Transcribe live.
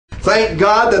Thank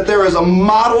God that there is a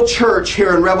model church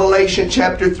here in Revelation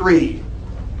chapter 3.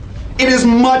 It is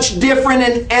much different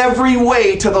in every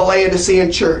way to the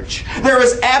Laodicean church. There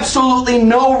is absolutely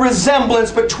no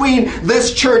resemblance between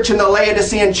this church and the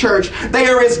Laodicean church. They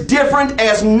are as different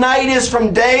as night is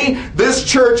from day. This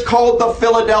church called the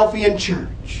Philadelphian church.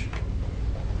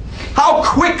 How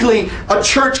quickly a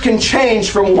church can change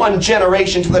from one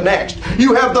generation to the next.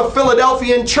 You have the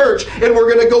Philadelphian church, and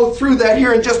we're going to go through that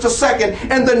here in just a second.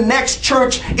 And the next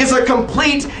church is a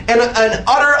complete and an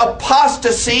utter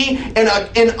apostasy and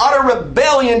an utter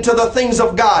rebellion to the things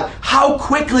of God. How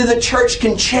quickly the church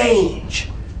can change.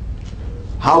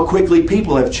 How quickly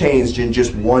people have changed in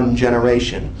just one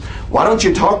generation. Why don't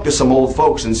you talk to some old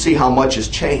folks and see how much has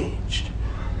changed?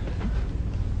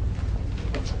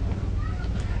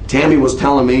 Tammy was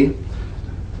telling me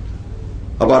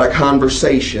about a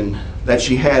conversation that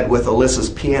she had with Alyssa's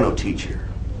piano teacher.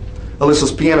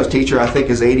 Alyssa's piano teacher, I think,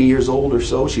 is 80 years old or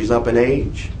so. She's up in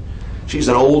age. She's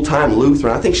an old-time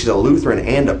Lutheran. I think she's a Lutheran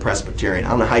and a Presbyterian.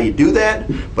 I don't know how you do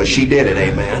that, but she did it,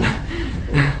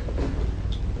 amen.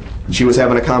 She was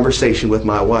having a conversation with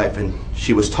my wife, and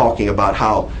she was talking about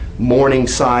how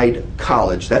Morningside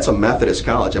College, that's a Methodist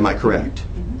college, am I correct?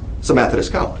 It's a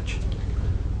Methodist college.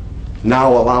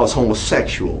 Now allows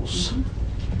homosexuals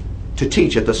to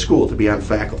teach at the school, to be on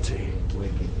faculty.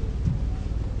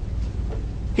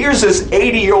 Here's this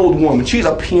 80-year-old woman. She's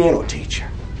a piano teacher.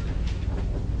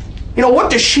 You know,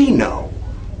 what does she know?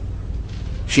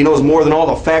 She knows more than all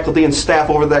the faculty and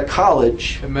staff over that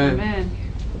college. Amen. Amen.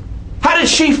 How did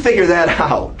she figure that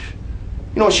out?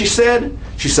 You know what she said?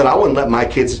 She said, I wouldn't let my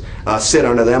kids sit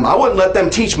under them. I wouldn't let them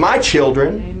teach my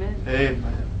children. Amen. Amen.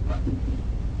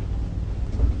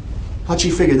 How'd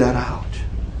she figure that out?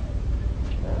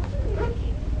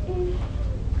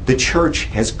 The church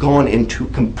has gone into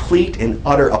complete and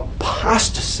utter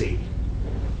apostasy.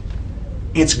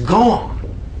 It's gone.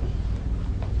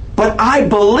 But I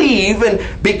believe, and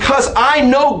because I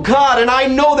know God, and I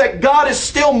know that God is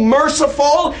still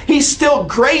merciful, He's still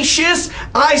gracious,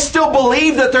 I still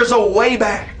believe that there's a way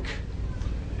back.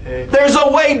 There's a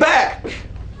way back.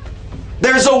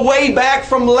 There's a way back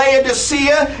from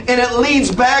Laodicea, and it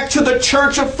leads back to the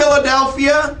church of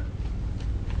Philadelphia.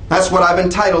 That's what I've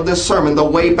entitled this sermon, The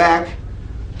Way Back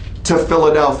to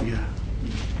Philadelphia.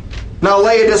 Now,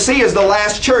 Laodicea is the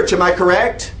last church, am I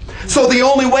correct? So the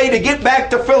only way to get back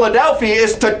to Philadelphia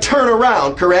is to turn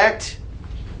around, correct?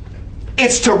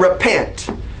 It's to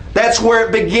repent. That's where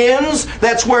it begins.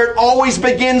 That's where it always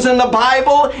begins in the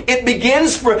Bible. It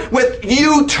begins with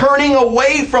you turning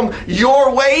away from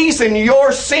your ways and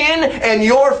your sin and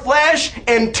your flesh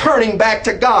and turning back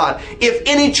to God. If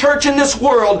any church in this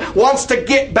world wants to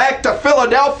get back to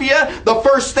Philadelphia, the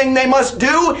first thing they must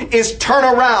do is turn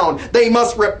around. They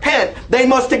must repent. They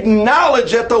must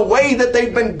acknowledge that the way that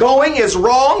they've been going is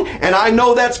wrong, and I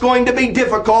know that's going to be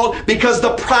difficult because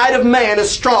the pride of man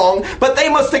is strong, but they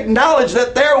must acknowledge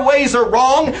that their ways are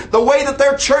wrong, the way that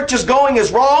their church is going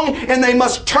is wrong, and they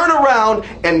must turn around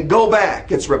and go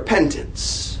back. It's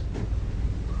repentance.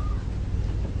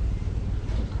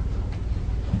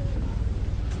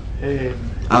 Amen.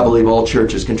 I believe all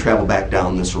churches can travel back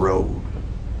down this road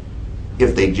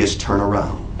if they just turn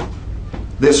around.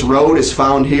 This road is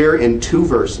found here in 2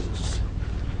 verses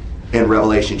in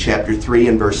Revelation chapter 3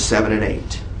 and verse 7 and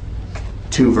 8.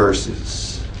 2 verses.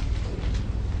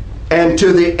 And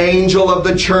to the angel of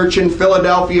the church in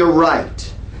Philadelphia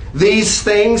write, These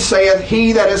things saith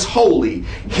he that is holy,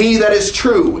 he that is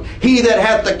true, he that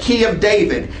hath the key of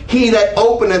David, he that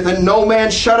openeth and no man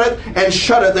shutteth, and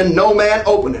shutteth and no man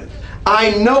openeth.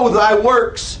 I know thy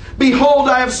works. Behold,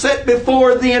 I have set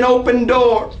before thee an open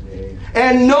door,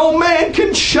 and no man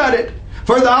can shut it.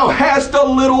 For thou hast a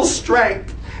little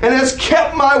strength, and hast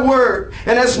kept my word,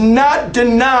 and hast not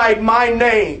denied my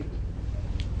name.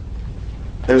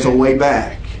 There's a way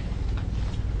back.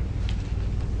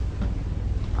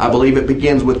 I believe it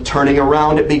begins with turning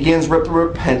around. It begins with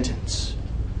repentance.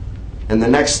 And the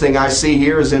next thing I see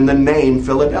here is in the name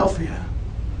Philadelphia.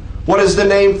 What does the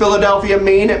name Philadelphia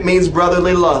mean? It means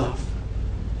brotherly love.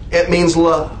 It means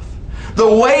love.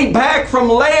 The way back from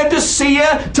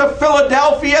Laodicea to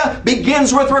Philadelphia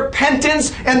begins with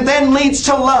repentance and then leads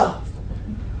to love.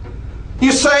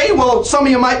 You say, well, some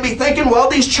of you might be thinking, well,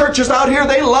 these churches out here,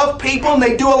 they love people and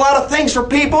they do a lot of things for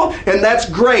people, and that's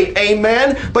great,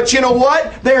 amen. But you know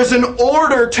what? There's an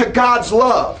order to God's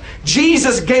love.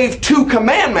 Jesus gave 2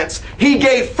 commandments. He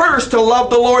gave first to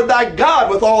love the Lord thy God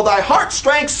with all thy heart,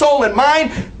 strength, soul, and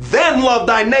mind. Then love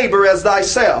thy neighbor as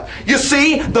thyself. You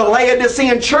see, the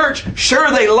Laodicean church,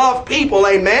 sure, they love people,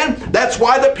 amen? That's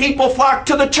why the people flock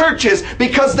to the churches,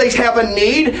 because they have a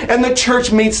need and the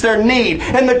church meets their need.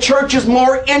 And the church is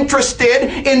more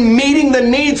interested in meeting the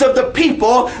needs of the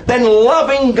people than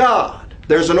loving God.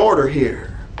 There's an order here.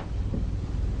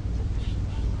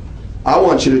 I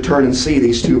want you to turn and see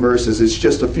these 2 verses. It's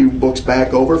just a few books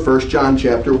back over. 1 John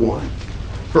chapter 1.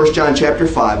 1 John chapter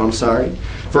 5, I'm sorry.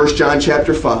 1 John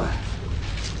chapter 5.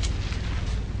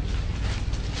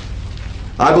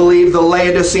 I believe the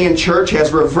Laodicean church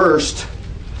has reversed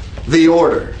the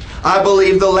order. I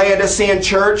believe the Laodicean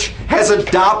church has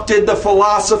adopted the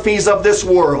philosophies of this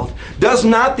world. Does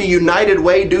not the United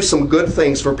Way do some good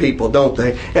things for people, don't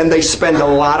they? And they spend a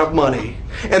lot of money.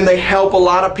 And they help a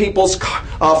lot of people's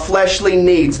fleshly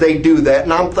needs. They do that.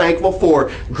 And I'm thankful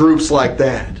for groups like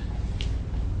that.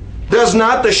 Does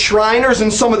not the Shriners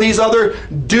and some of these other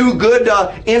do-good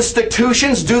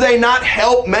institutions, do they not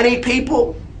help many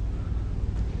people?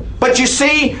 But you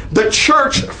see, the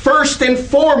church, first and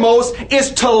foremost,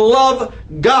 is to love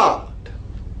God.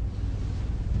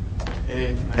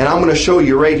 Amen. And I'm going to show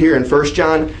you right here in 1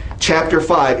 John chapter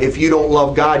 5. If you don't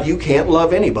love God, you can't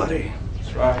love anybody.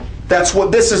 That's right. That's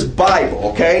what this is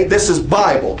Bible, okay? This is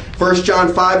Bible. 1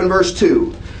 John 5 and verse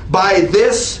 2. By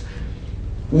this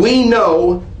we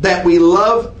know that we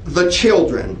love the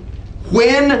children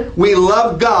when we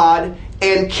love God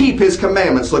and keep His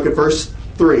commandments. Look at verse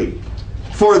 3.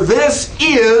 For this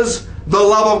is the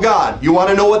love of God. You want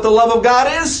to know what the love of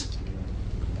God is?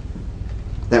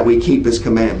 That we keep His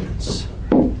commandments.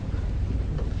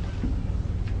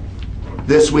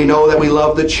 This we know that we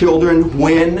love the children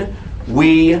when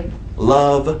we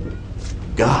love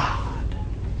God.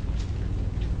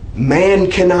 Man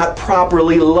cannot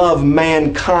properly love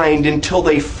mankind until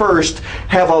they first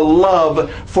have a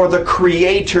love for the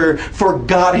Creator, for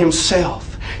God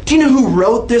Himself. Do you know who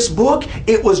wrote this book?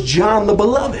 It was John the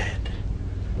Beloved.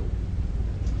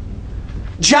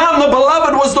 John the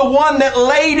Beloved was the one that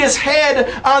laid his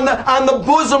head on the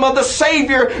bosom of the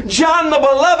Savior. John the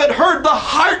Beloved heard the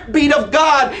heartbeat of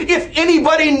God. If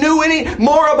anybody knew any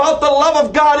more about the love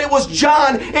of God, it was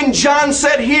John. And John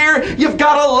said here, you've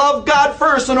got to love God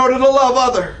first in order to love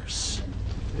others.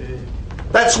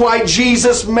 That's why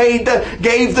Jesus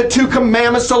gave the 2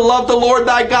 commandments to love the Lord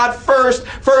thy God first.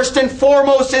 First and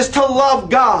foremost is to love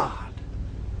God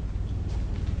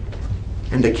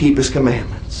and to keep His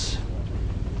commandments.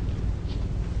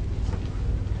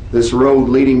 This road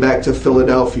leading back to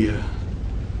Philadelphia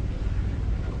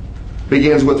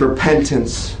begins with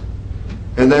repentance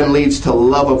and then leads to the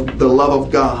love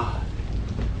of God.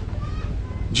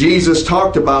 Jesus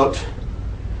talked about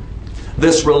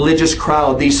this religious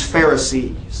crowd, these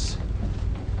Pharisees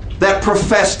that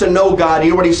profess to know God.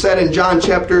 You know what He said in John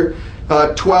chapter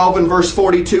 12 and verse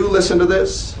 42? Listen to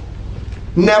this.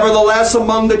 Nevertheless,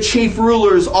 among the chief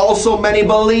rulers also many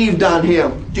believed on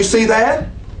Him. Do you see that?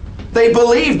 They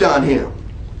believed on Him.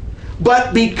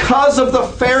 But because of the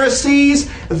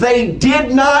Pharisees, they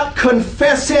did not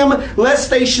confess Him, lest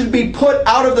they should be put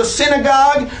out of the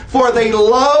synagogue, for they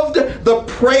loved the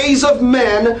praise of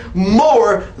men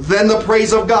more than the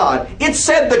praise of God. It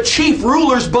said the chief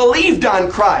rulers believed on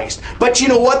Christ. But you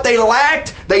know what they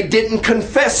lacked? They didn't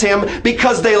confess Him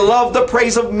because they loved the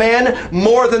praise of men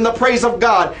more than the praise of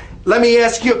God. Let me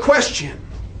ask you a question.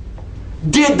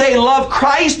 Did they love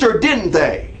Christ or didn't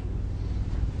they?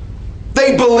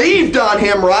 They believed on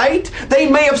Him, right? They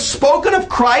may have spoken of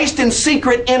Christ in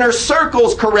secret inner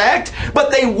circles, correct?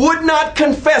 But they would not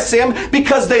confess Him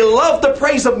because they loved the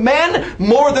praise of men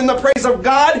more than the praise of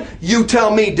God. You tell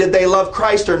me, did they love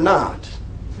Christ or not?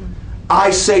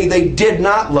 I say they did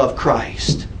not love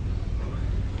Christ.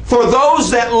 For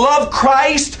those that love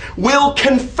Christ will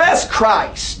confess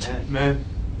Christ. Amen.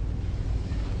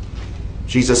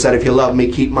 Jesus said, if you love me,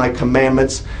 keep my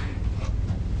commandments.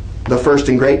 The first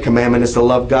and great commandment is to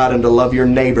love God and to love your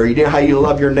neighbor. You know how you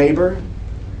love your neighbor?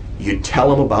 You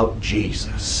tell him about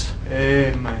Jesus.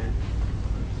 Amen.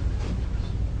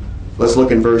 Let's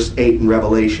look in verse 8 in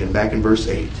Revelation, back in verse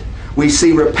 8. We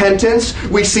see repentance,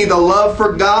 we see the love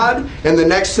for God, and the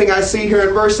next thing I see here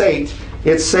in verse 8,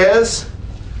 it says,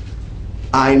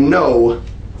 I know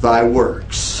thy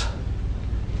works.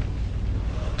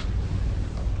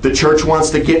 The church wants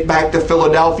to get back to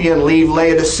Philadelphia and leave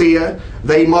Laodicea.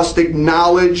 They must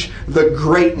acknowledge the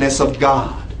greatness of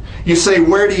God. You say,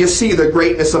 where do you see the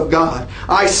greatness of God?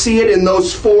 I see it in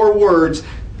those 4 words.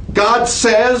 God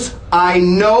says, I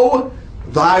know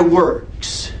thy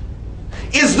works.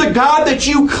 Is the God that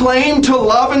you claim to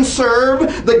love and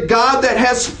serve the God that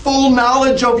has full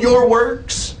knowledge of your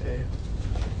works?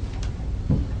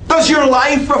 Does your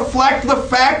life reflect the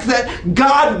fact that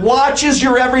God watches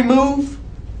your every move?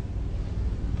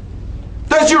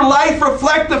 Does your life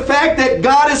reflect the fact that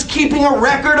God is keeping a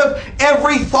record of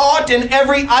every thought and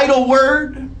every idle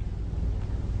word?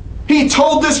 He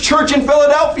told this church in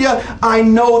Philadelphia, I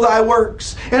know thy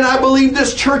works. And I believe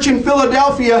this church in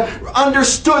Philadelphia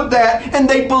understood that, and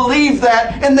they believed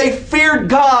that, and they feared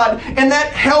God, and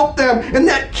that helped them, and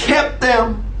that kept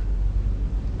them.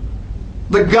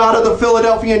 The God of the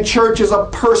Philadelphian church is a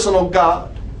personal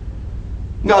God.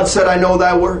 God said, I know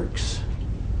thy works.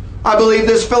 I believe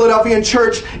this Philadelphian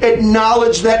church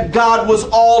acknowledged that God was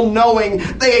all-knowing.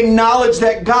 They acknowledged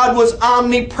that God was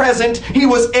omnipresent. He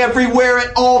was everywhere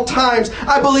at all times.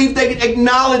 I believe they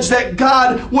acknowledged that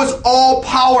God was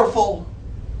all-powerful.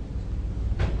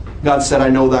 God said, I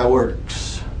know thy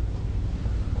works.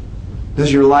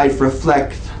 Does your life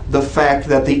reflect the fact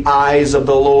that the eyes of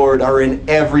the Lord are in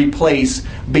every place,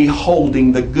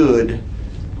 beholding the good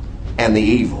and the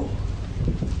evil?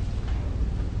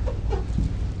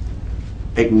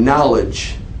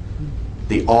 Acknowledge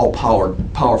the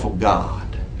all-powerful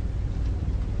God.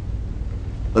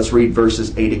 Let's read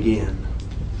verses 8 again.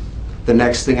 The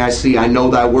next thing I see, I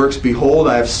know thy works. Behold,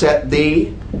 I have set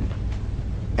thee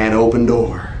an open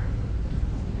door.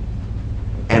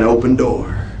 An open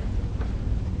door.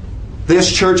 This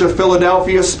church of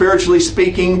Philadelphia, spiritually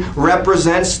speaking,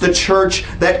 represents the church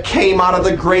that came out of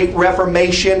the Great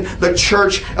Reformation, the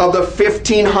church of the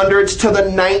 1500s to the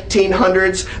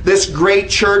 1900s, this great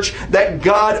church that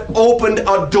God opened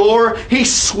a door. He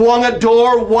swung a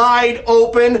door wide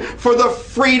open for the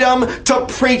freedom to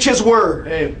preach His Word.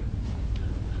 Amen.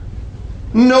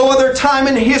 No other time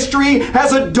in history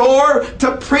has a door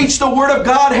to preach the Word of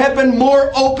God have been more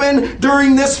open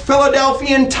during this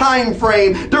Philadelphian time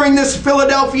frame, during this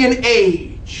Philadelphian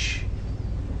age.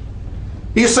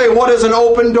 You say, what does an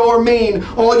open door mean?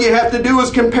 All you have to do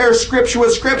is compare Scripture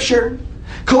with Scripture.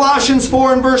 Colossians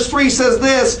 4 and verse 3 says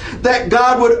this, that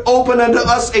God would open unto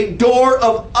us a door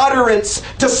of utterance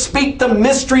to speak the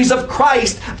mysteries of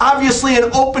Christ. Obviously, an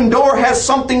open door has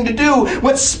something to do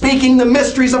with speaking the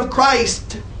mysteries of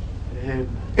Christ. Amen.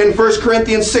 In 1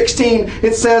 Corinthians 16,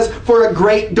 it says, for a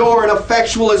great door and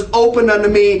effectual is opened unto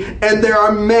me, and there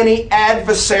are many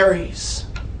adversaries.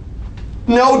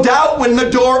 No doubt when the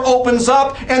door opens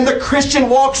up and the Christian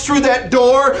walks through that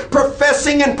door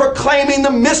professing and proclaiming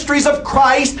the mysteries of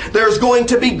Christ, there's going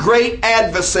to be great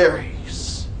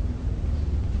adversaries.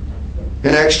 In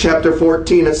Acts chapter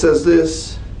 14 it says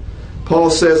this.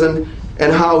 Paul says, and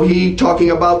how he,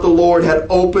 talking about the Lord, had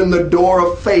opened the door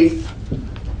of faith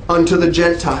unto the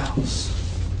Gentiles.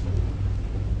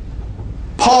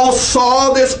 Paul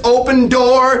saw this open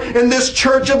door in this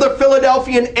church of the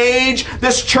Philadelphian age,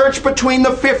 this church between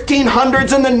the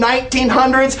 1500s and the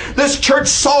 1900s. This church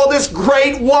saw this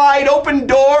great wide open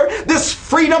door, this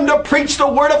freedom to preach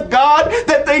the Word of God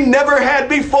that they never had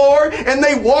before. And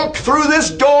they walked through this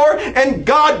door, and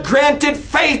God granted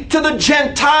faith to the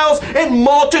Gentiles, and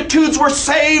multitudes were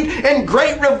saved, and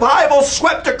great revival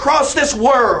swept across this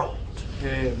world.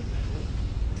 Amen.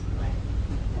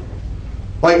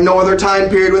 Like no other time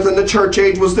period within the church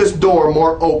age was this door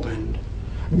more opened.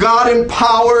 God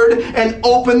empowered and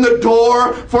opened the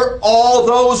door for all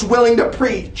those willing to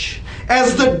preach.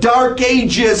 As the Dark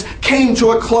Ages came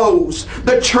to a close,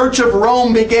 the Church of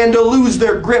Rome began to lose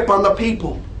their grip on the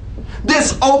people.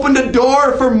 This opened a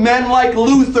door for men like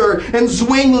Luther and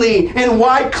Zwingli and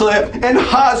Wycliffe and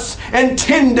Huss and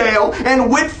Tyndale and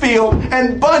Whitfield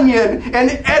and Bunyan and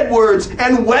Edwards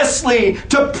and Wesley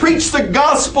to preach the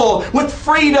gospel with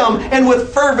freedom and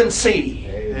with fervency.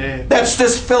 Amen. That's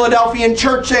this Philadelphian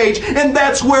church age, and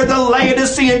that's where the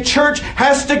Laodicean church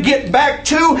has to get back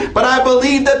to. But I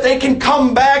believe that they can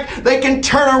come back, they can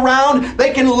turn around,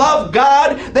 they can love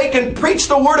God, they can preach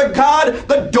the Word of God.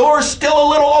 The door's still a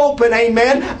little open,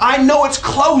 amen. I know it's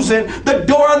closing. The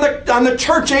door on the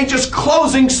church age is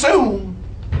closing soon.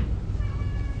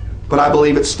 But I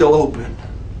believe it's still open.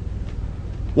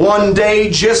 One day,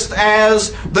 just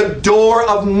as the door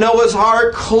of Noah's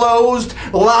Ark closed,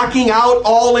 locking out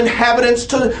all inhabitants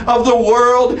of the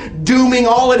world, dooming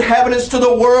all inhabitants to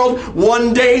the world,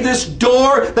 one day this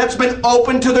door that's been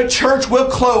opened to the church will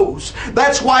close.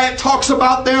 That's why it talks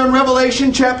about there in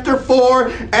Revelation chapter 4,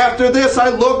 after this I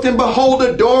looked, and behold,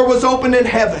 a door was opened in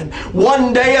heaven.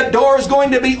 One day a door is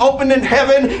going to be opened in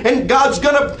heaven, and God's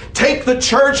going to take the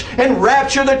church and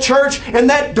rapture the church, and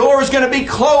that door is going to be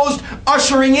closed,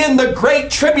 ushering in the great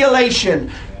tribulation.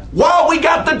 While we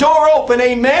got the door open,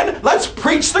 amen, let's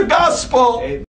preach the gospel.